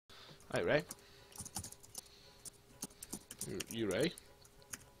Alright, ready? You ready?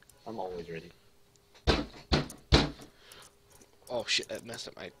 I'm always ready. Oh shit, that messed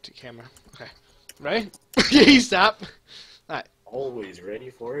up my camera. Okay. Ready? You stop. Alright. Always ready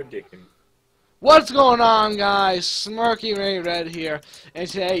for a dickin'. What's going on, guys? Smirky Ray Red here, and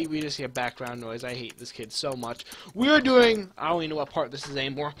today we just hear background noise. I hate this kid so much. We're doing, I don't even know what part this is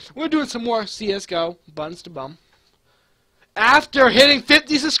anymore. We're doing some more CSGO, Buns to Bum. After hitting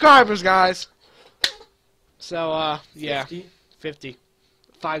 50 subscribers, guys. So, yeah. 50. 50.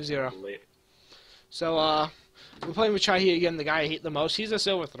 Lit. So, we're playing with Try again, the guy I hate the most. He's a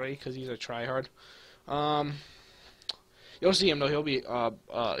silver 3, because he's a tryhard. You'll see him though. He'll be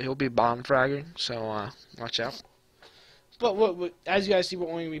bomb fragging. So watch out. But as you guys see, we're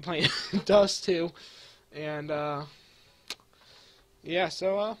going to be playing Dust 2, and yeah.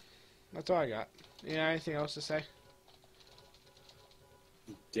 So that's all I got. Yeah. Anything else to say?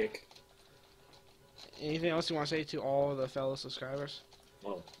 Dick. Anything else you want to say to all the fellow subscribers?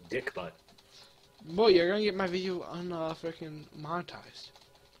 Oh, dick butt. Boy, you're gonna get my video freaking monetized.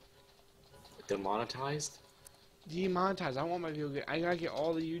 Demonetized? Demonetized. I want my video. I gotta get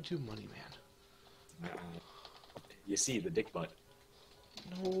all the YouTube money, man. You see the dick butt.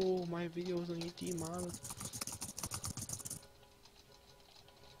 No, my videos don't get demonetized.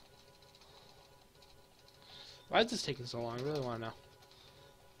 Why is this taking so long? I really want to know.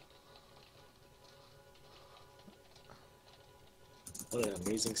 What an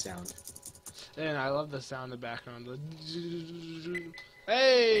amazing sound. And I love the sound in the background. The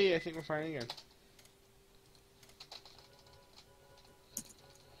hey, I think we're fighting again.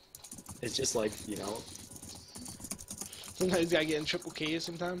 It's just like, you know. Sometimes you gotta get in triple Ks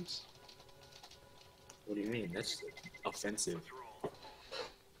sometimes. What do you mean? That's offensive.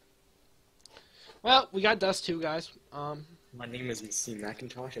 Well, we got Dust 2, guys. My name is Masim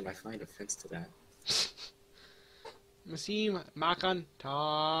McIntosh, and I find offense to that. Masim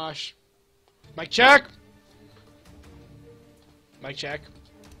McIntosh. Mic check! Mic check.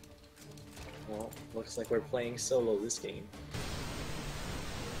 Well, looks like we're playing solo this game.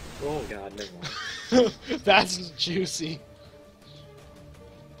 Oh god, never mind. That's juicy.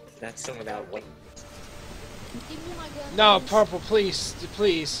 That's some of that white. Give me my gun. No, please. Purple, please.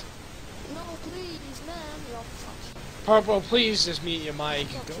 Please. No, please, man. You're fucking. Purple, please just mute your mic.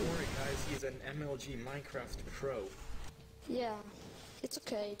 Don't worry, guys. He's an MLG Minecraft pro. Yeah. It's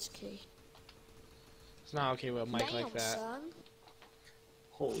okay, it's okay. It's not okay with a mic Damn, like that. son.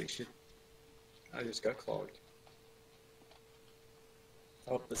 Holy shit. I just got clogged.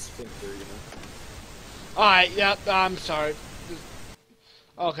 Oh, the sphincter, you know. Alright, yep, I'm sorry.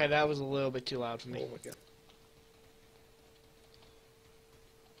 Okay, that was a little bit too loud for me. Oh my god.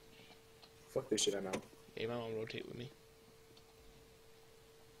 Fuck this shit, I'm out. Yeah, you might want to rotate with me.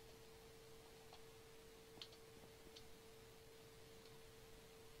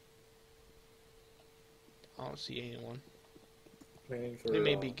 I don't see anyone. Waiting for, It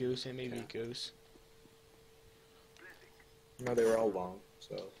may be Goose, it may be yeah. Goose. No, they were all long,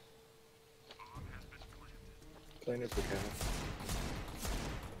 so. Playing it for count.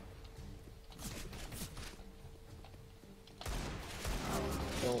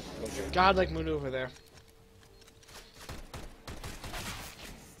 Oh, okay. Godlike maneuver there.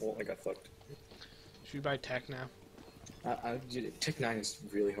 Well, I got fucked. Should we buy tech now? Tech 9 is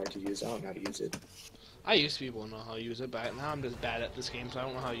really hard to use. I don't know how to use it. I used to be able to know how to use it, but now I'm just bad at this game, so I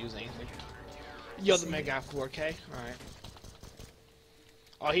don't know how to use anything. Yo, the Mega 4K? Alright.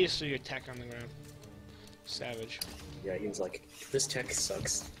 Oh, he just threw your tech on the ground. Savage. Yeah, he was like, this tech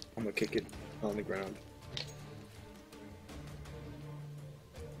sucks. I'm gonna kick it on the ground.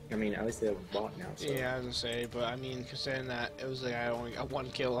 I mean, at least they have a bot now, so. Yeah, I was gonna say, but I mean, considering that it was like I only got 1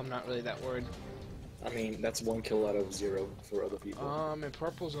 kill, I'm not really that worried. I mean, that's 1 kill out of 0 for other people. And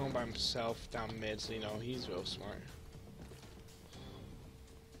Purple's going by himself down mid, so you know, he's real smart.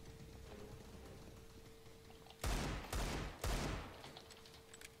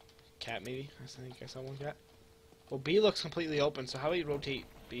 Cat, maybe? I think I saw one cat. Well, B looks completely open, so how do you rotate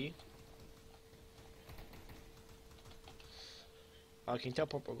B? Can you tell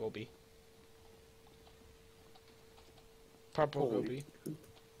Purple go B? Purple go B.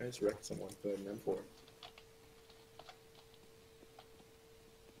 I just wrecked someone with an M4.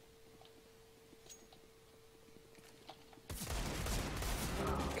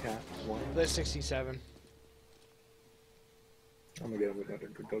 Cat, one. There's 67. I'm gonna get him with another.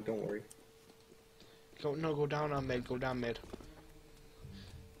 Don't worry. Go down on mid, go down mid.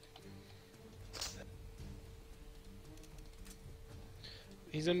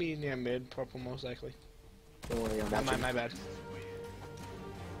 He's gonna be near mid, Purple most likely. Don't worry, I'm watching. My bad.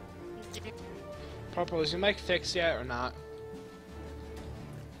 Purple, is your mic fixed yet or not?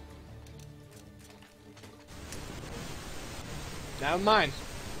 Never mind.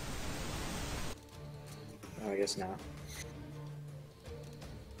 Oh, I guess not.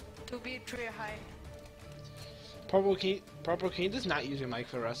 To be tree high. Purple, can you just not use your mic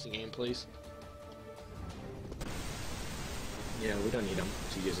for the rest of the game, please? Yeah, we don't need him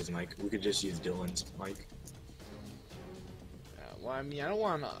to use his mic. We could just use Dylan's mic. Well, I mean, I don't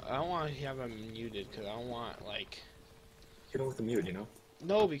want to have him muted because I don't want like. Hit him with the mute, you know.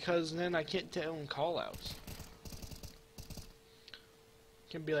 No, because then I can't tell him call-outs.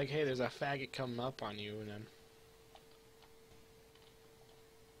 Can be like, hey, there's a faggot coming up on you, and then.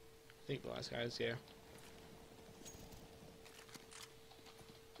 I think the last guy's here.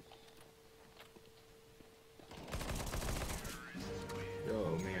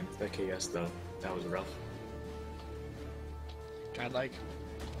 Oh man, that KS though, that was rough. Godlike.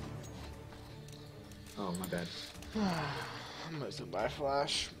 Oh, my bad. I'm missing by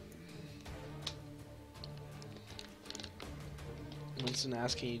flash. Winston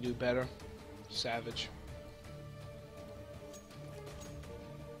asks, can you do better? Savage.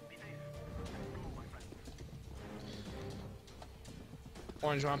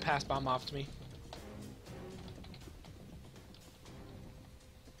 Orange, run pass bomb off to me.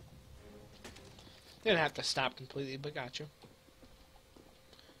 Didn't have to stop completely, but got you.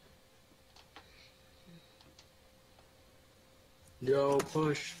 Yo,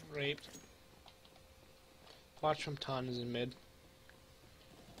 push. Raped. Watch from tons in mid.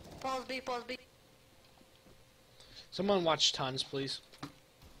 Pause B, pause B. Someone watch tons, please.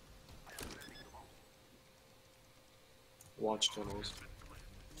 Watch tunnels.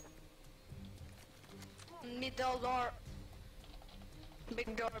 Middle door.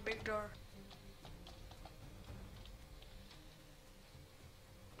 Big door, big door.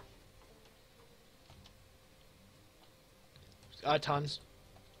 Tons.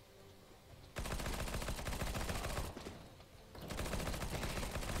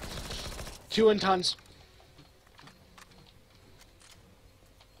 Two in tons.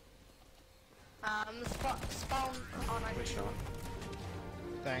 Spawn on Nice shot.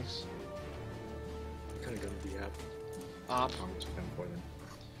 Thanks. What kind of gun do you have? Op. I'm just gun for them.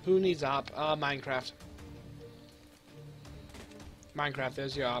 Who needs op? Minecraft. Minecraft,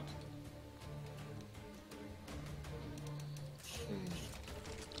 there's your op.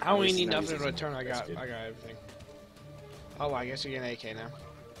 I don't even need nothing in return. I got everything. Oh, I guess you're getting AK now.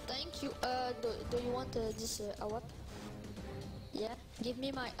 Thank you. Do you want this AWP? Yeah. Give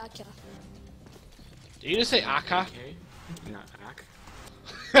me my AK. Did you just say AK? Okay, not AK.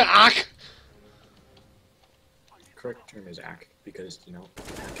 AK! Correct term is AK because, you know,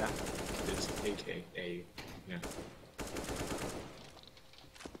 AK is AKA, yeah.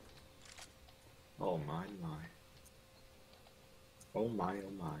 Oh my. Oh my.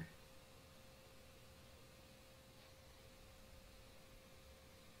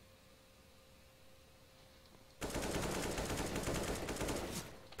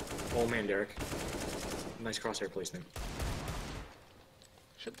 Oh man, Derek. Nice crosshair placement.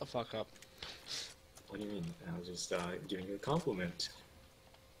 Shut the fuck up. What do you mean? I was just giving you a compliment.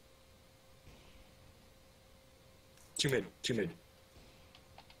 Two mid.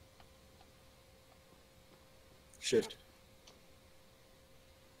 Shift.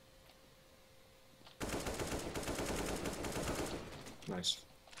 Nice.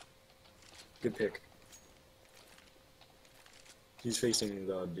 Good pick. He's facing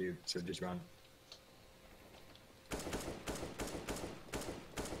the dude, so just run.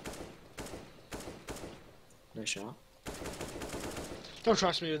 Nice shot. Don't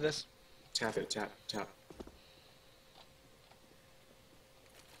trust me with this. Tap it, tap.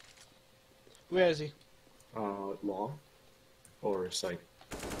 Where is he? Long? Or sight?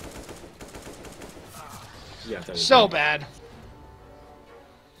 Yeah, that was So bad.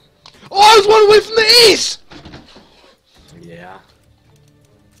 Oh, I was one away from the ace! Yeah.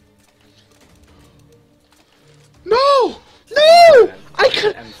 No! No! I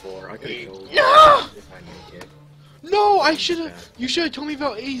could. M4, I could've killed No! if I make it. No, I should have. You should have told me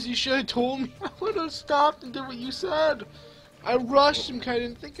about ace. You should have told me. I would have stopped and did what you said. I rushed him because I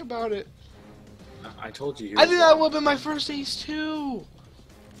didn't think about it. I told you. I think that would have been my first ace too.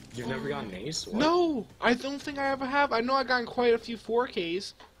 You've never gotten an ace? What? No, I don't think I ever have. I know I gotten quite a few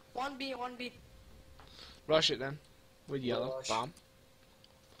 4Ks. 1B, 1B. Rush it then. With yellow. Rush. Bomb.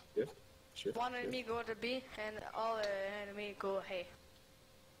 Shift. One enemy go to B, and all enemy go hey.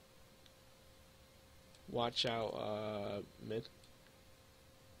 Watch out, mid.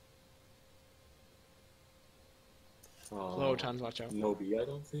 Low tons, watch out. No B, I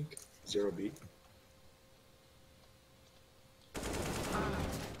don't think. 0B.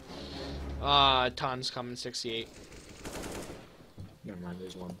 Tons coming 68. Never mind,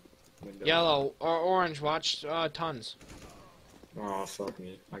 there's one. Window. Yellow or orange, watch tons. Oh, fuck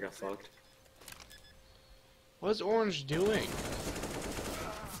me. I got fucked. What's orange doing?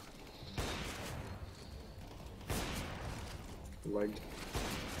 Legged.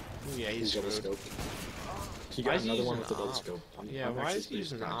 Oh, yeah, he's double screwed. scoped. He Why got is he another one using with the double op? scope. Yeah, I'm why actually is he pretty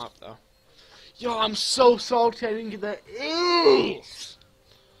using the surprised. op though? Yo, I'm so salty I didn't get that. Ew!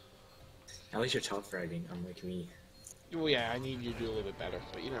 At least you're top fragging, unlike me. Well, yeah, I need you to do a little bit better,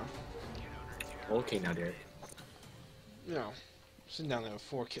 but you know, Okay, now Derek. sitting down there with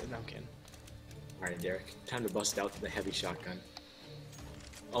 4 kids. No, I'm kidding. Alright, Derek. Time to bust out the heavy shotgun.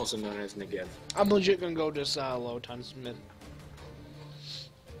 Also known as Negev. I'm legit gonna go just low tons mid.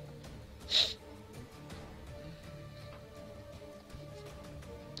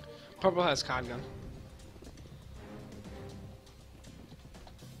 Purple has con gun.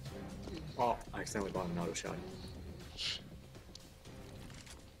 Oh, I accidentally bought an auto shot.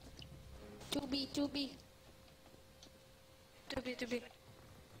 2B, 2B. 2B, 2B.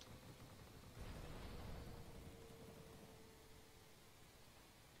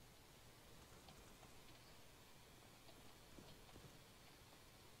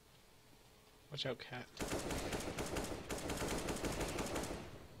 Watch out, cat.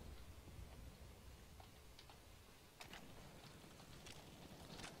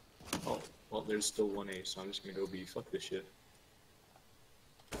 Oh, well, there's still 1A, so I'm just gonna go B. Fuck this shit.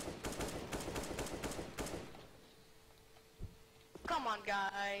 Come on,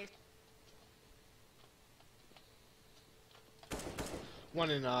 guys. One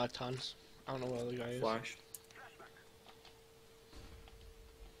in tons. I don't know where the other guy is. Flash.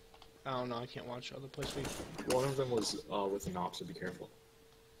 I don't know. I can't watch other place. One of them was with an op, so be careful.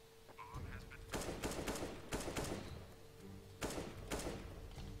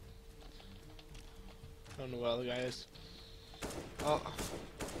 I don't know where the other guy is. Oh,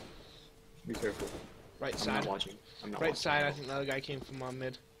 Be careful. right I'm side. not watching. I'm not Right watching. side. I think the other guy came from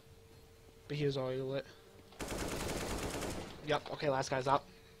mid. But he was already lit. Yep. Okay, last guy's up.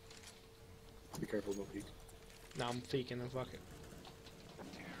 Be careful, don't peek. No, I'm faking and fuck it.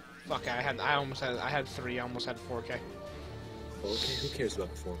 Fuck it, I had 3, I almost had 4K. Well, okay, who cares about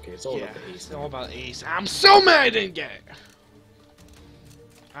the 4K? It's all Yeah, about the ace. it's all about ace. I'm so mad I didn't get it!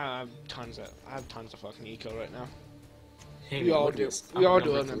 I have tons of fucking eco right now. Hey, We man, all look at do. this. We I'm all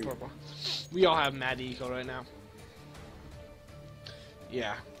do number it in 3. purple. We all have mad eco right now.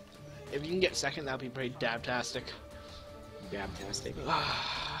 Yeah. If you can get second, that'd be pretty dabtastic. Dabtastic.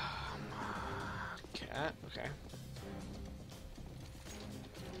 Cat, okay.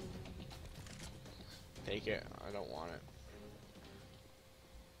 Take it. I don't want it.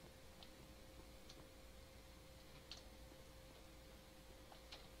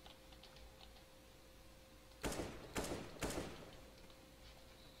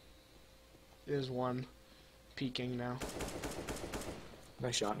 There's one peeking now.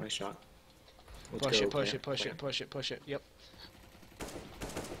 Nice shot, nice shot. Let's Push go, it, push Cam. it, push Cam. it, push it, push it. Yep.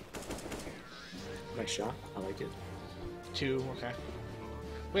 Nice shot. I like it. 2, okay.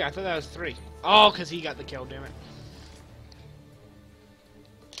 Wait, I thought that was 3. Oh, because he got the kill, damn it.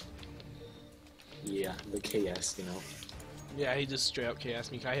 Yeah, the KS, you know. Yeah, he just straight up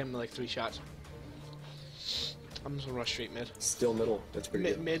KS me. I hit him with like 3 shots. I'm just gonna rush straight mid. Still middle. That's pretty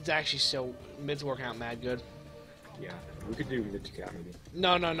good. Mid's actually mid's working out mad good. Yeah, we could do mid to cap maybe.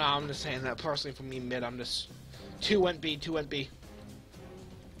 No, I'm just saying that personally for me mid, I'm just 2 went B, 2 went B.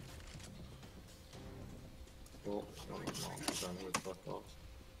 Well, no, so I'm gonna fuck off.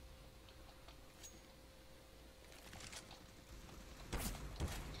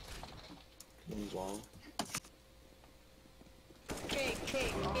 One's long. K,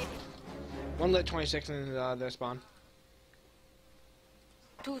 K, K. One lit 26 in their spawn.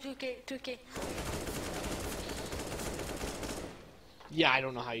 2K, 2K. Yeah, I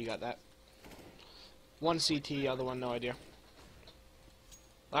don't know how you got that. One CT, other one no idea.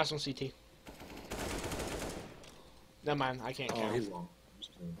 Last one CT. Never mind, I can't Oh, count. he's long. I'm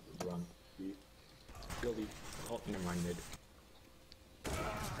just gonna run. Guilty. Oh, never mind mid.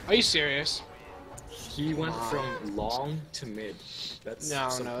 Are you serious? He went from long to mid. That's No,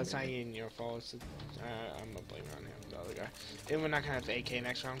 something, it's not man. even your fault. I'm gonna blame it on him, the other guy. And we're not gonna have the AK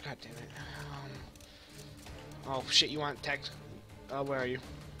next round. God damn it. Oh shit, you want tech? Where are you?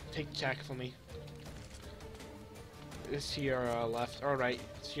 Take tech for me. It's to your left or right.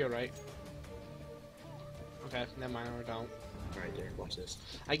 It's to your right. Okay, never mind. Or don't. Alright, Derek, watch this.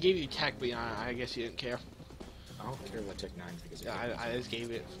 I gave you tech, but I guess you didn't care. I don't care about Tech 9 because Yeah, I just gave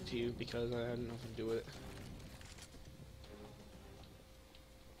it to you because I had nothing to do with it.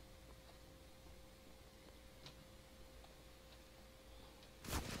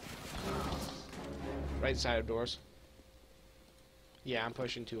 Right side of doors. Yeah, I'm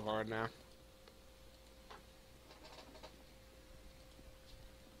pushing too hard now.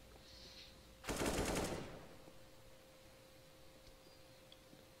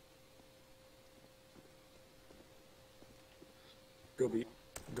 Go B.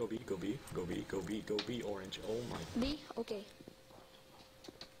 Go B, go B, go B, go B, go B, orange. Oh my. B? Okay.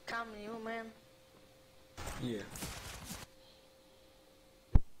 Come, you man. Yeah.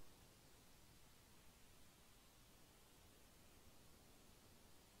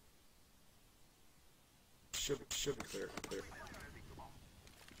 Should be clear, clear.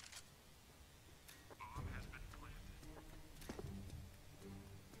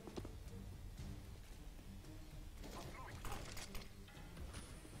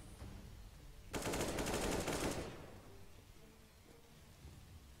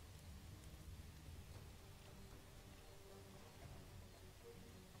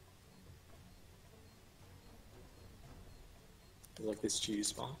 I like this cheese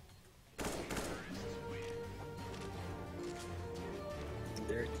spot.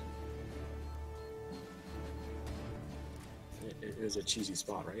 Derek. It was a cheesy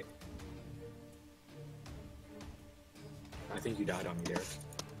spot, right? I think you died on me, Derek.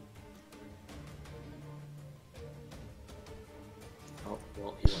 Oh,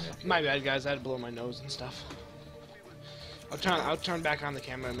 well, he went after. My bad, guys. I had to blow my nose and stuff. I'll turn back on the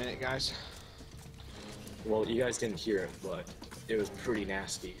camera in a minute, guys. Well, you guys didn't hear it, but it was pretty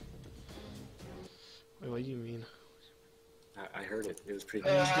nasty. Wait, what do you mean? I heard it. It was pretty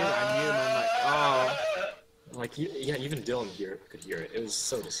I nasty. muted my mic. Oh. Like, yeah, even Dylan could hear it. It was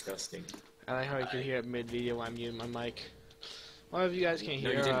so disgusting. I like how you could hear it mid-video while I'm muting my mic. Well, if you guys can't No,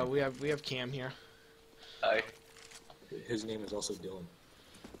 you hear, didn't. we have Cam here. Hi. His name is also Dylan.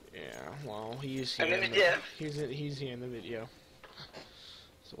 Yeah, well, he's I'm here. in the gym. He's here in the video.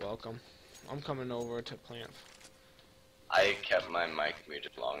 So welcome. I'm coming over to plant. I kept my mic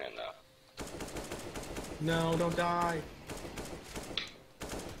muted long enough. No, don't die.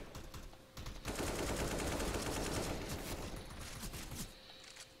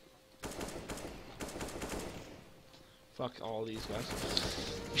 Fuck all these guys.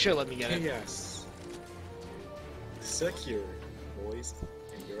 You should let me get it. Yes. Secure, boys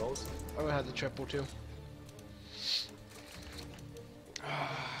and girls. I would have the triple too.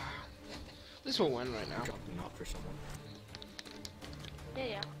 This will win right now. Dropped a knock for someone. Yeah,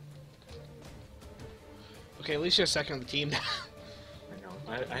 yeah. Okay, at least you're second on the team. I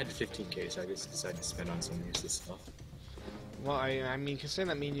know. I had 15k, so I just decided to spend on some useless stuff. Well, I mean, considering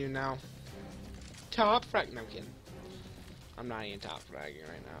that means you're now top frag. No, I'm kidding. I'm not even top fragging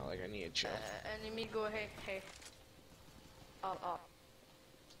right now. Like, I need to chill. Enemy go hey, hey. Oh.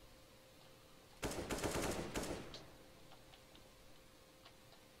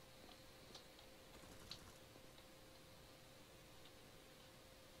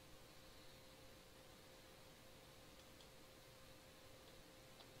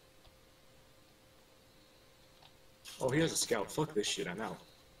 Oh, he has a scout. Fuck this shit. I'm out.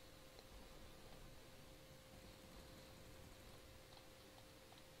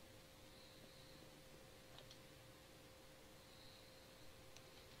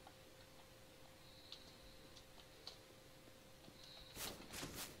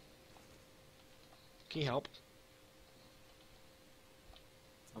 Can you help?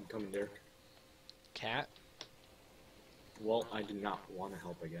 I'm coming, Derek. Cat? Well, I did not want to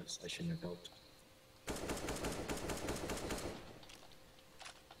help, I guess. I shouldn't have helped.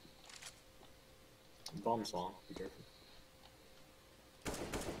 Bomb saw. Be careful.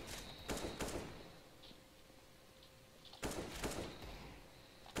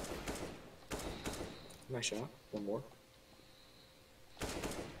 Nice shot. One more.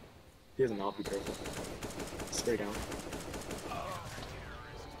 He has an op. Be careful. Stay down.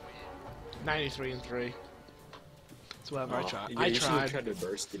 93 and 3. That's whatever I tried. Yeah, I you should have tried. tried to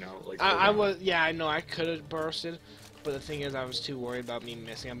burst, you know, like. I was, yeah, I know I could have bursted, but the thing is, I was too worried about me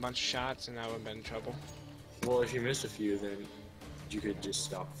missing a bunch of shots, and I would have been in trouble. Well, if you missed a few, then you could just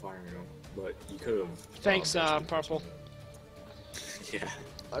stop firing them. But you could have. Thanks, Purple. Yeah.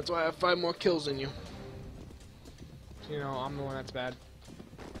 That's why I have 5 more kills than you. You know, I'm the one that's bad.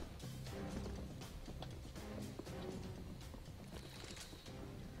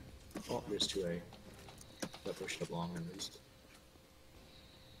 Oh, there's 2A. That pushed up long at least.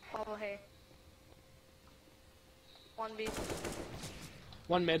 Oh hey. 1B.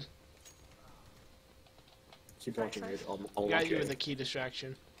 1 mid. Keep watching it. I'll Got watch you it. with the key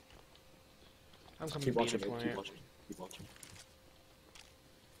distraction. I'm coming Keep to watching the it. plant. Keep watching. Keep watching.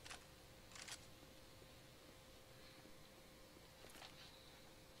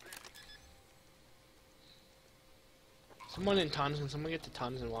 Someone in tons, can someone get to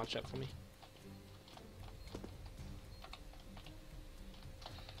tons and watch that for me?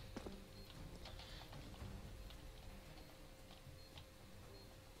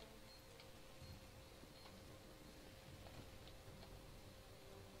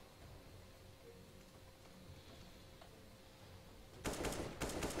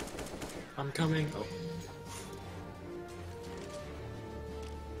 I'm coming. Oh.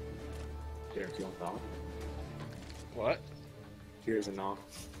 Derek, you want the op? What? Here's a knock.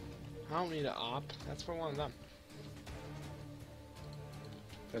 I don't need an op. That's for one of them.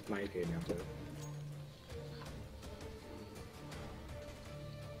 That's my AK now, too.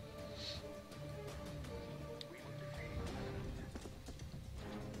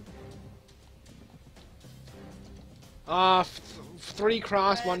 Three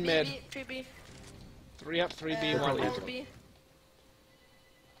cross, one mid. 3B. Three up, three B, They're one probably mid. good. 4B.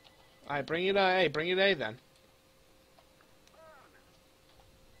 Alright, bring it A. Bring it A then.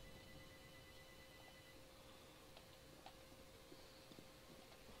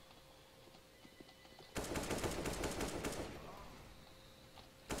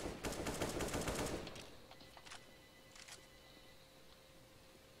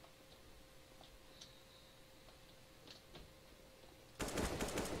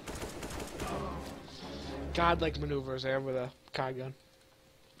 Godlike maneuvers there with a car gun.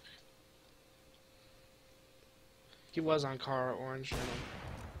 He was on car orange.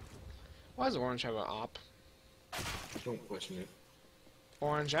 Why does orange have an op? Don't question it.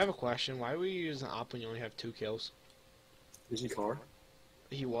 Orange, I have a question. Why were you using op when you only have 2 kills? Is he car?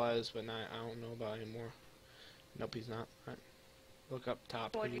 He was, but not, I don't know about anymore. Nope, he's not. Right. Look up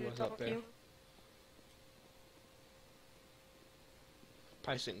top. What He you was talk up there. you?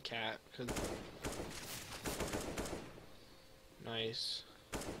 Probably sitting cat. Cause... Nice.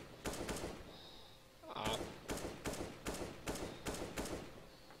 Op.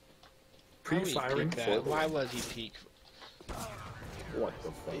 Why would he Pre-firing peek that? forward. Why was he peak? What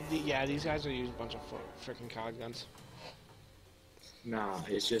the fuck? Yeah, these guys are using a bunch of freaking cog guns. Nah,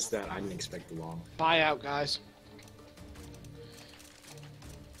 it's just that I didn't expect the long. Buy out, guys.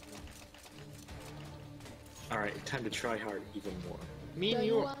 Alright, time to try hard even more. Me Do and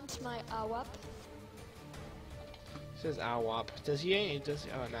you you. want my AWAP? Says Awap. Does he? Does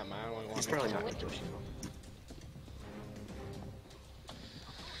oh, not my. I don't want He's to probably talk not to pushing.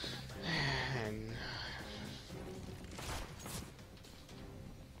 And...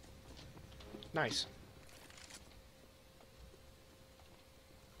 Nice.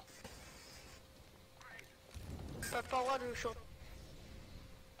 T'as pas le droit de shot.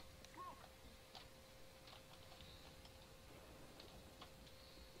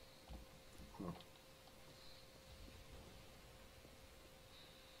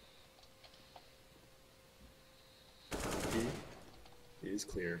 He is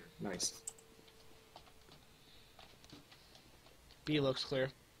clear. Nice. B looks clear.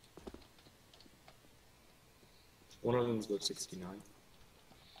 One of them's about 69.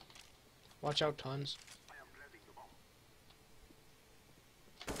 Watch out, tons.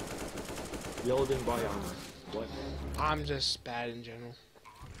 Yellow didn't buy armor. What? I'm just bad in general.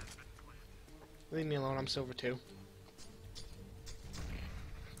 Leave me alone. I'm silver too.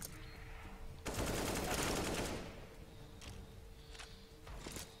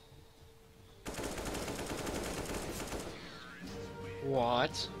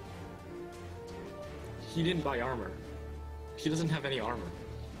 What? He didn't buy armor. He doesn't have any armor. And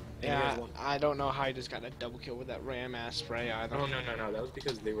he Yeah, has one. I don't know how he just got a double kill with that ram ass spray either. Oh, no. That was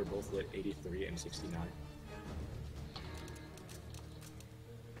because they were both lit 83 and 69.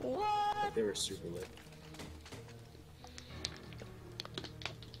 What? Like, they were super lit.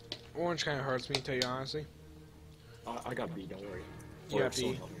 Orange kind of hurts me, to tell you honestly. I got B, don't worry. You Or got if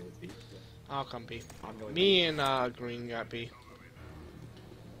someone B. helped me with B. I'll come B. I'm going Me and green got B.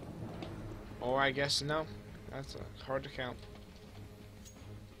 Or I guess no. That's hard to count.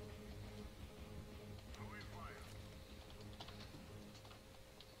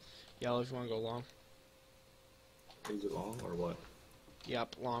 Yellow if you want to go long. Is it long or what?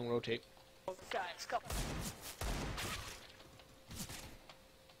 Yep, long rotate. Guys, come.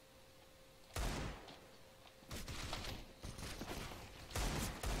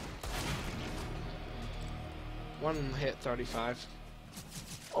 One hit 35.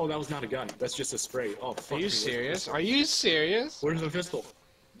 Oh, that was not a gun. That's just a spray. Oh, fuck. Are you me, where's the serious? pistol? Are you serious? Where's the pistol?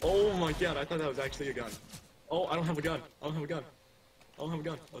 Oh my god, I thought that was actually a gun. Oh, I don't have a gun. I don't have a gun. I don't have a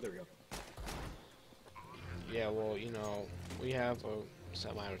gun. Oh, there we go. Yeah, well, you know, we have a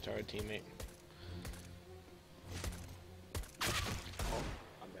semi-retarded teammate. Oh,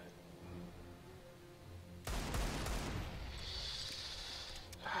 I'm bad.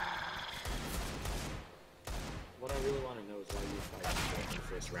 What I really want to know is why you fight in the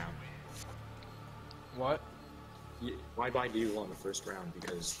first round. What? Why buy Deagle in the first round?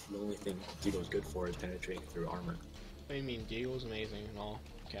 Because the only thing Deagle's good for is penetrating through armor. What do you mean? Deagle's amazing in all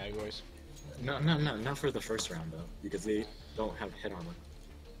categories. No, not for the first round though, because they don't have head armor.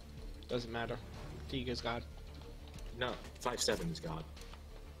 Doesn't matter. Deagle's God. No, 5'7" is God.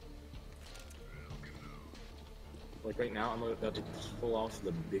 Like right now, I'm about to pull off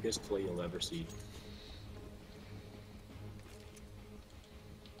the biggest play you'll ever see.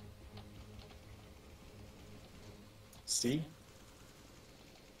 See?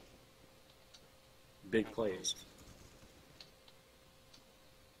 Big plays.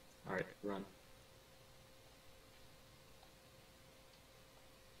 Alright, run.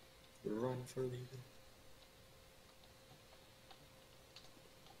 Run for leader.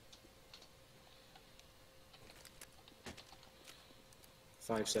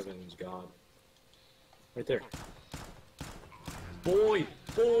 Five seven's God. Right there. Boy!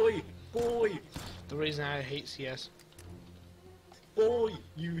 Boy! Boy! The reason I hate CS. Boy!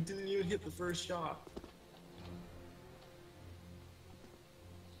 You didn't even hit the first shot.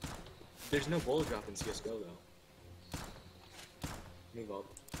 There's no bullet drop in CSGO though. Move up.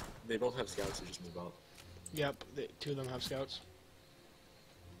 They both have scouts, so just move up. Yep, two of them have scouts.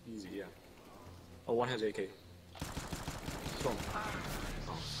 Easy, yeah. Oh, one has AK. Boom.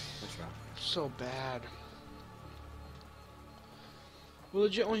 Oh, nice shot. So bad. We're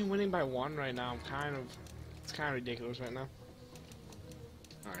legit only winning by one right now. It's kind of ridiculous right now.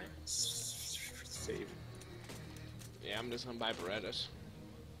 Alright. Save. Yeah, I'm just gonna buy Berettas.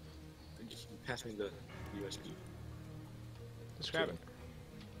 Just pass me the USB. Let's grab it.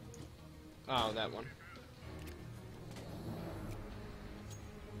 Oh, that one.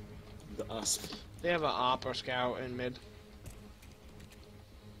 The USP. They have an op or scout in mid.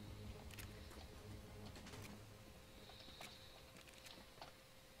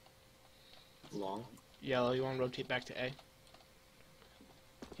 Long. Yellow, you want to rotate back to A?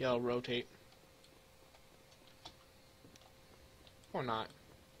 Yellow, rotate. Or not.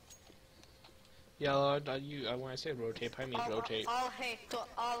 Yellow, when I say rotate, I mean rotate. All hate to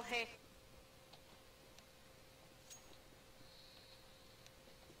all hate.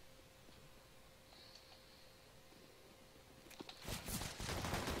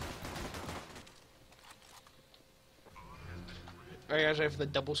 Are you guys ready for the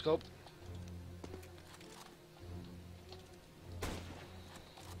double scope?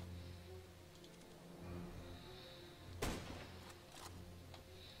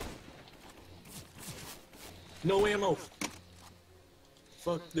 No ammo!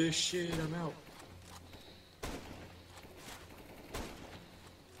 Fuck this shit, I'm out.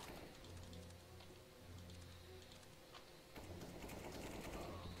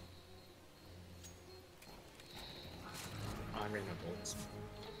 I ran out of bullets.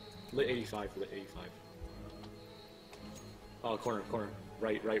 Lit 85, lit 85. Oh, corner.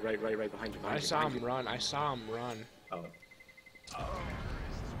 Right behind you. I saw him run. Oh.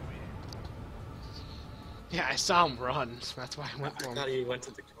 Yeah, I saw him run. So that's why I went I for him. thought he went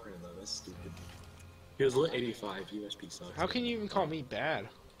to the corner though, that's stupid. He was lit 85, USP sucks. How can you even call me bad?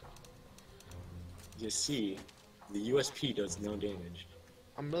 You see, the USP does no damage.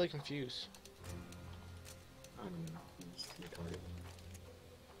 I'm really confused. I don't know, he's retarded.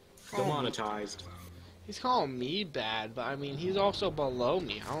 Oh. Demonetized. He's calling me bad, but I mean, he's also below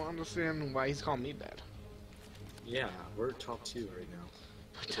me. I don't understand why he's calling me bad. Yeah, we're top 2 right now.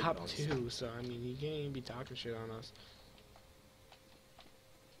 We're top 2, so I mean, he can't even be talking shit on us.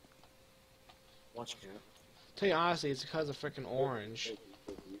 Watch cat. Tell you honestly, it's because of freaking orange.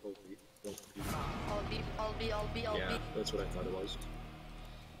 All B. Yeah, that's what I thought it was.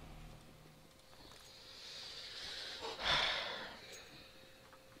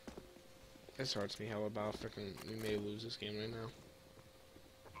 This hurts me how about freaking we may lose this game right now.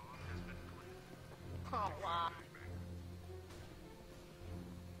 Oh wow.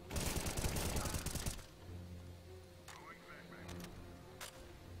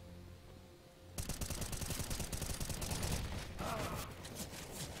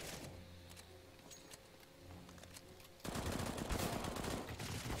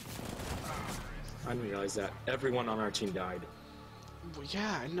 I didn't realize that everyone on our team died. Well,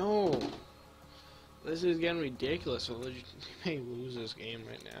 yeah, I know. This is getting ridiculous. So we may lose this game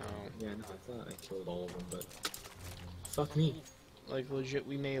right now. Yeah, no, I thought I killed all of them, but fuck me. Like legit,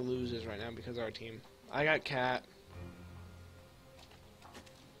 we may lose this right now because of our team. I got cat.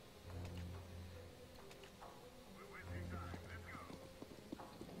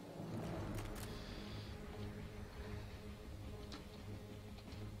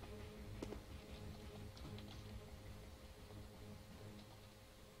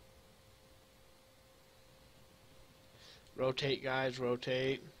 Rotate, guys,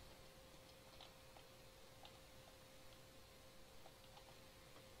 rotate.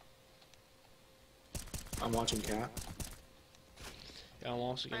 I'm watching cat. Yeah, I'm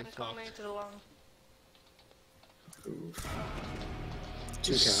also getting I'm coming fucked. to the long. Oof. This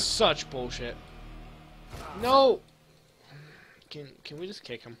Two is cat. such bullshit. No. Can we just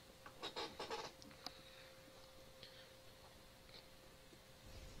kick him?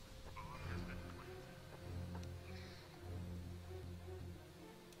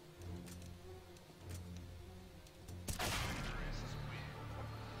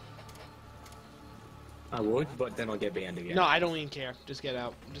 I would, but then I'll get banned again. No, I don't even care. Just get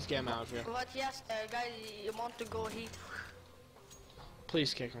out. Just get him out of here. But yes, guys, you want to go heat?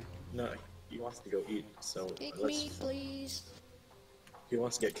 Please kick him. No, he wants to go eat, so Kick let's... me, please. He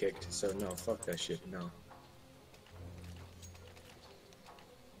wants to get kicked, so no, fuck that shit, no.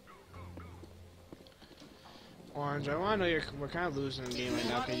 Orange, I want to know we're kind of losing the game right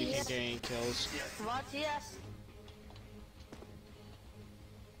now because you can't get any kills. What? Yes.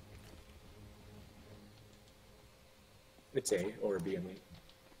 It's A or B, I mean.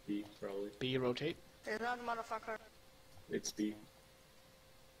 B, probably. B, rotate. It's not motherfucker. It's B.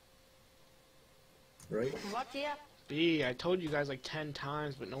 Right? What? Yeah. B, I told you guys like 10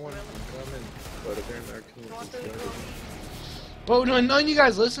 times, but no one coming. But apparently our team You want to is go started. heat? But none of you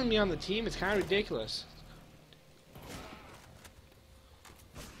guys listen to me on the team. It's kind of ridiculous.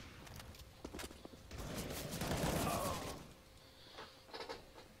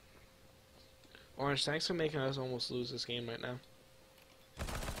 Orange, thanks for making us almost lose this game right now.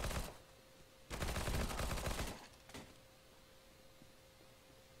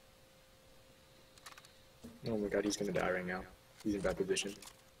 Oh my god, he's gonna die right now. He's in bad position.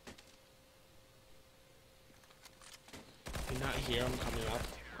 You're not here, I'm coming up.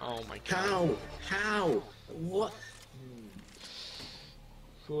 Oh my god. How? How? What?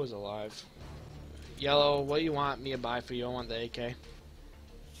 Who was alive? Yellow, what do you want me to buy for you? I want the AK.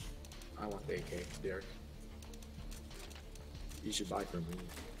 I want the AK, Derek. You should buy from me.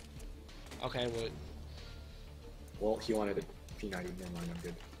 Okay, what? Well, he wanted a P90, never mind, I'm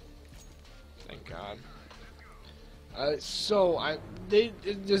good. Thank God.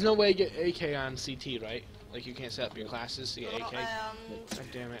 There's no way to get AK on CT, right? Like you can't set up your classes to get AK. God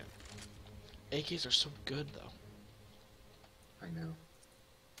damn it. AKs are so good though. I know.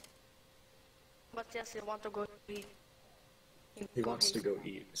 But yes, you want to go heat. He wants to go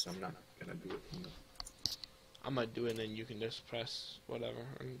eat, so I'm not gonna do it. No. I'm gonna do it and then you can just press whatever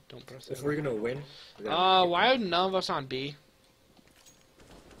and don't press it. If we're gonna win, then Why are none of us on B?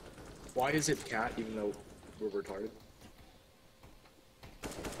 why is it cat even though we're retarded?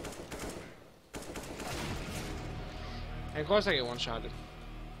 And of course I get one-shotted.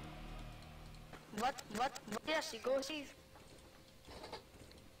 What? Yes, you go heat.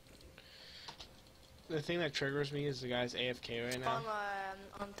 The thing that triggers me is the guy's AFK right now.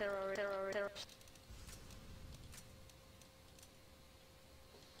 On terror.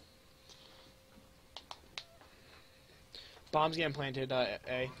 Bombs getting planted,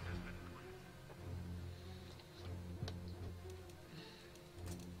 A.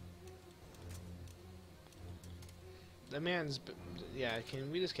 The man's... Yeah,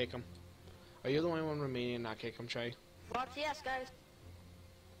 can we just kick him? Are you the only one remaining and not kick him, Trey? What? Yes, guys.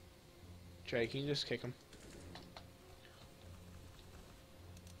 Trey, can you just kick him?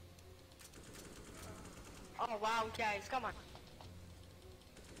 Oh wow, guys, come on.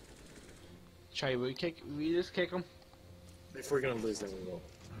 Trey, we just kick him? If we're gonna lose, then we will.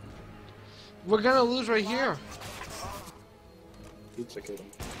 We're gonna lose right here. Oops, I killed him.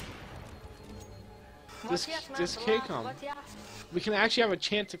 Just- What? Yes, man, just the kick last- 'em. What? Yes. We can actually have a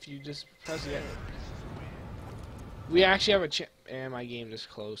chance if you just press it. We actually have a chance. And my game just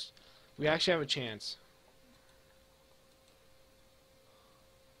closed. We actually have a chance.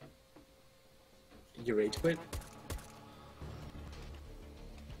 You rage quit?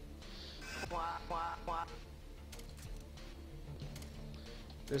 What?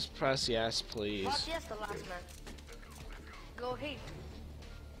 Just press yes, please. What? Yes, the last man. Go heat.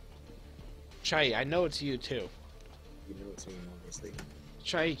 Trey, I know it's you too. You know it's me, obviously.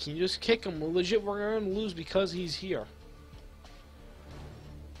 Try, can you just kick him? Well, legit, we're gonna lose because he's here.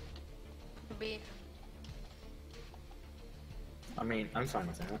 B. I mean, I'm fine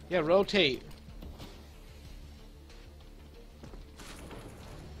with that. Yeah, rotate.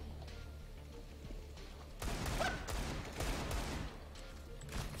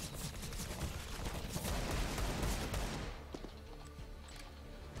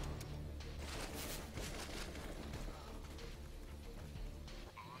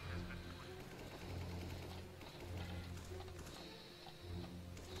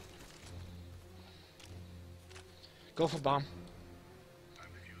 Go for bomb.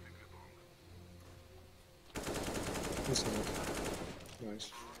 That's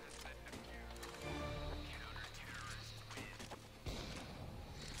nice.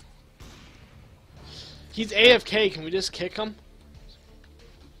 He's AFK. Can we just kick him?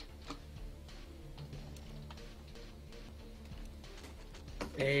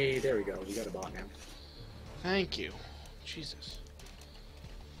 Hey, there we go. We got a bot now. Thank you. Jesus.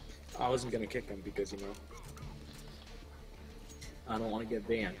 I wasn't gonna kick him because, you know, I don't want to get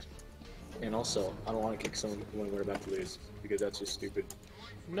banned. And also, I don't want to kick someone when we're about to lose, because that's just stupid.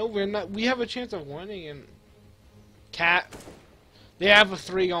 No, we're not. We have a chance of winning. And Cat. They have a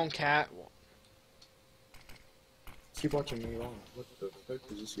 3 on Cat. Keep watching me on. What the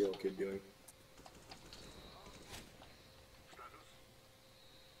fuck is this yellow kid doing?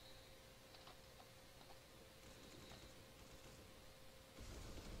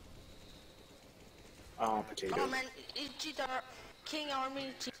 Oh, potato. Oh man, it's cheater. King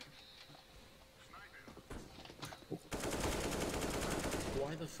Army.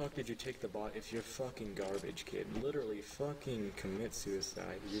 Why the fuck did you take the bot if you're fucking garbage, kid? Literally fucking commit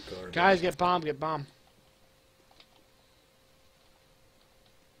suicide. You're garbage. Guys, get bomb. Get bomb.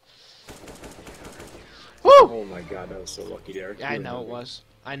 Woo! Oh my god, that was so lucky, Derek. Yeah, I You know it remember. was.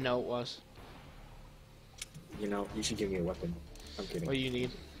 I know it was. You know, you should give me a weapon. I'm kidding. What do you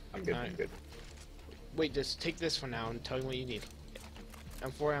need? I'm good, I'm Alright. good. Wait, just take this for now and tell me what you need.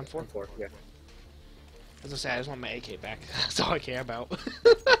 M4, M4. I'm 4, yeah. As I say, I just want my AK back. That's all I care about.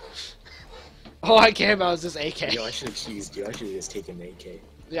 All I care about is this AK. Yo, I should have cheesed you. I should have just taken the AK.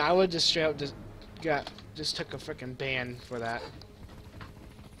 Yeah, I would just straight up just took a freaking ban for that.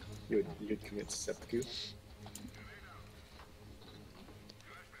 You'd commit seppuku.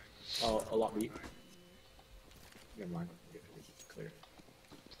 Oh, a lot beat. Never mind. It's clear.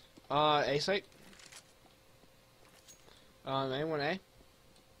 A site. Anyone A?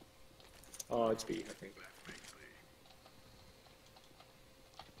 Oh, it's B, I think.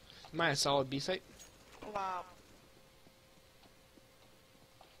 Am I a solid B site? Wow.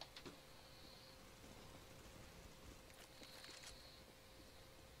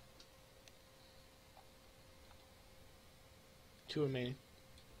 Two remaining.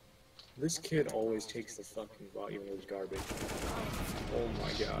 This kid always takes the fucking bot even though it's garbage. Oh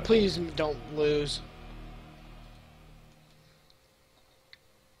my god. Please don't lose.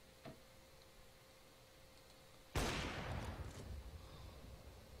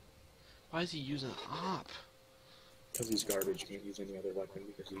 Why is he using op? Because he's garbage, can't use any other weapon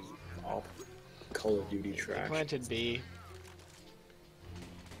because he's off Call of Duty trash. Planted B.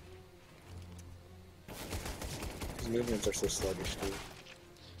 His movements are so sluggish too.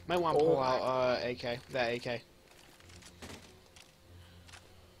 Might want to pull out AK. That AK.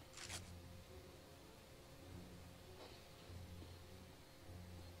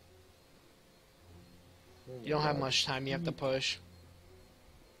 You don't have much time. You have to push.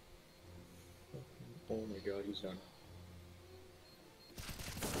 Oh my god, he's done.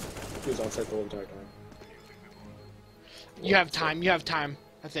 He was outside the whole entire time. You have time. You have time.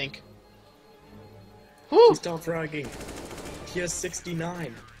 I think. Woo! He's top fragging. He has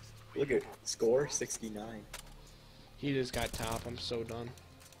 69. Look at score 69. He just got top. I'm so done.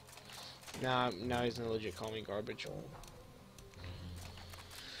 Now he's gonna legit call me garbage.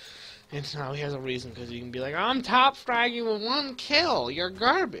 And now he has a reason because he can be like, I'm top fragging with 1 kill. You're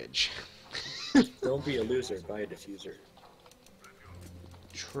garbage. Don't be a loser. Buy a diffuser.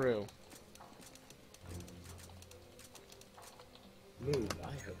 True. Move.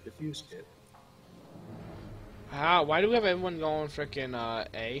 I have diffused it. Why do we have everyone going frickin'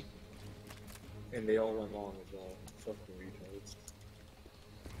 A? And they all went long as well. Fucking retards.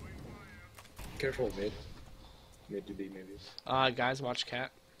 Careful mid. Mid to B maybe. Guys, watch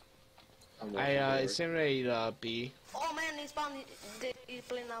Cat. I'm watching It's in B. Oh man, he's spawned. He's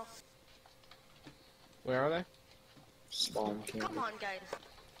playing now. Where are they? Spawn camp. Come on, guys.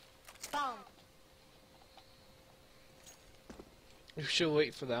 Spawn. We should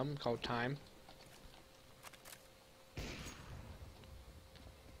wait for them. Called time.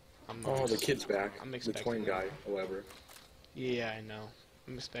 Oh, the kid's back. I'm The expecting twin that. guy, however. Yeah, I know.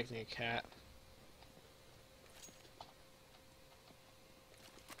 I'm expecting a cat.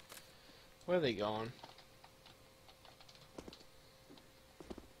 Where are they going?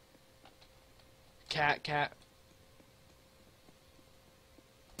 Cat, cat.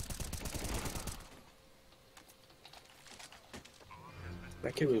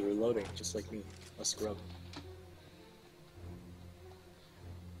 That kid was reloading, just like me. A scrub.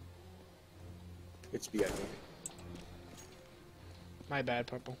 It's B, I think. My bad,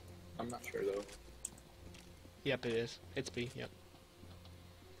 purple. I'm not sure though. Yep, it is. It's B, yep.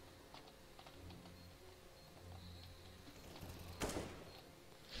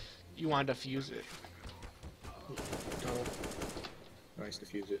 You wanted to fuse it. Oh. Nice to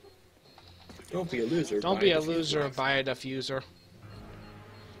fuse it. Don't be a loser. Don't buy be a diffuser. loser, buy a diffuser.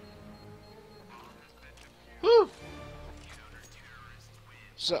 Woo!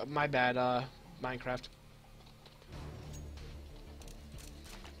 So, my bad, Minecraft.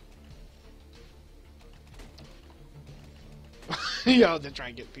 Yo, they're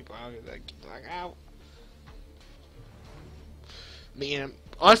trying to get people out of that. Like, out. Me and him.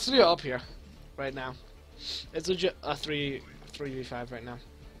 Let's do it up here. Right now. It's legit a 3v5 right now.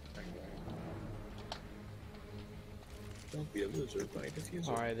 Don't be a loser, buy a diffuser.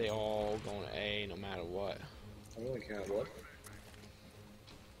 Alright, they all going A no matter what. I really can't what?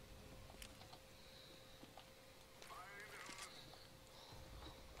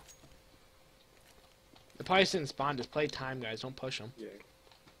 The probably didn't spawn, just play time, guys. Don't push them. Yeah.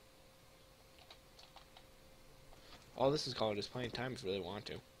 All this is called is playing time if you really want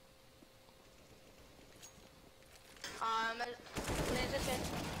to. Laser kid.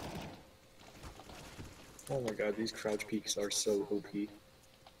 Oh my god, these crouch peaks are so OP.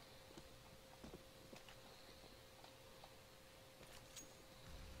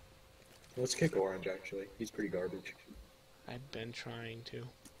 Let's kick Orange, actually. He's pretty garbage. I've been trying to.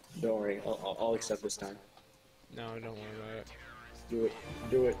 Don't worry, I'll accept this time. No, don't worry about it. Do it.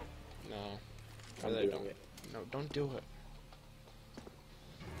 Do it. No. I'm Really doing don't. it. No, don't do it.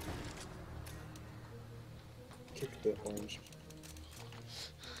 Kick the Orange.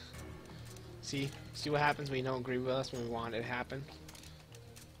 See what happens when you don't agree with us when we want it to happen?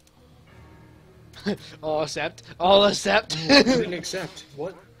 All accept. All accept. Didn't accept.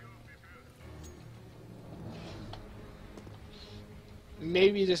 What?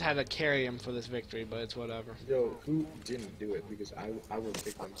 Maybe you just had to carry him for this victory, but it's whatever. Yo, who didn't do it? Because I will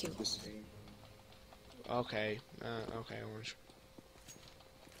kick them. I'm just saying. Okay. Okay, Orange.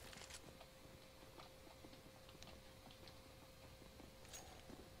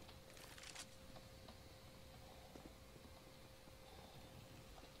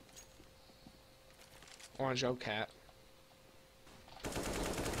 Orange, oh cat.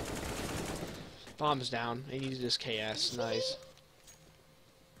 Bomb's down. He used his KS. Nice.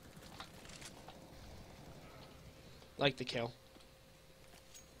 Like the kill.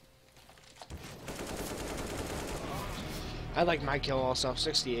 I like my kill also.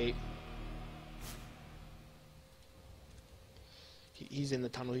 68. He's in the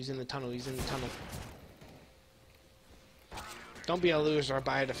tunnel. He's in the tunnel. He's in the tunnel. Don't be a loser.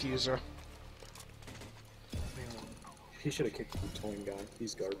 Buy a diffuser. He should have kicked the towing guy.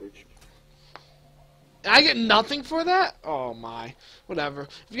 He's garbage. I get nothing for that? Oh my. Whatever.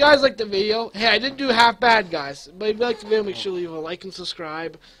 If you guys liked the video, hey, I didn't do half bad, guys. But if you liked the video, make sure to leave a like and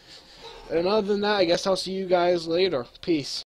subscribe. And other than that, I guess I'll see you guys later. Peace.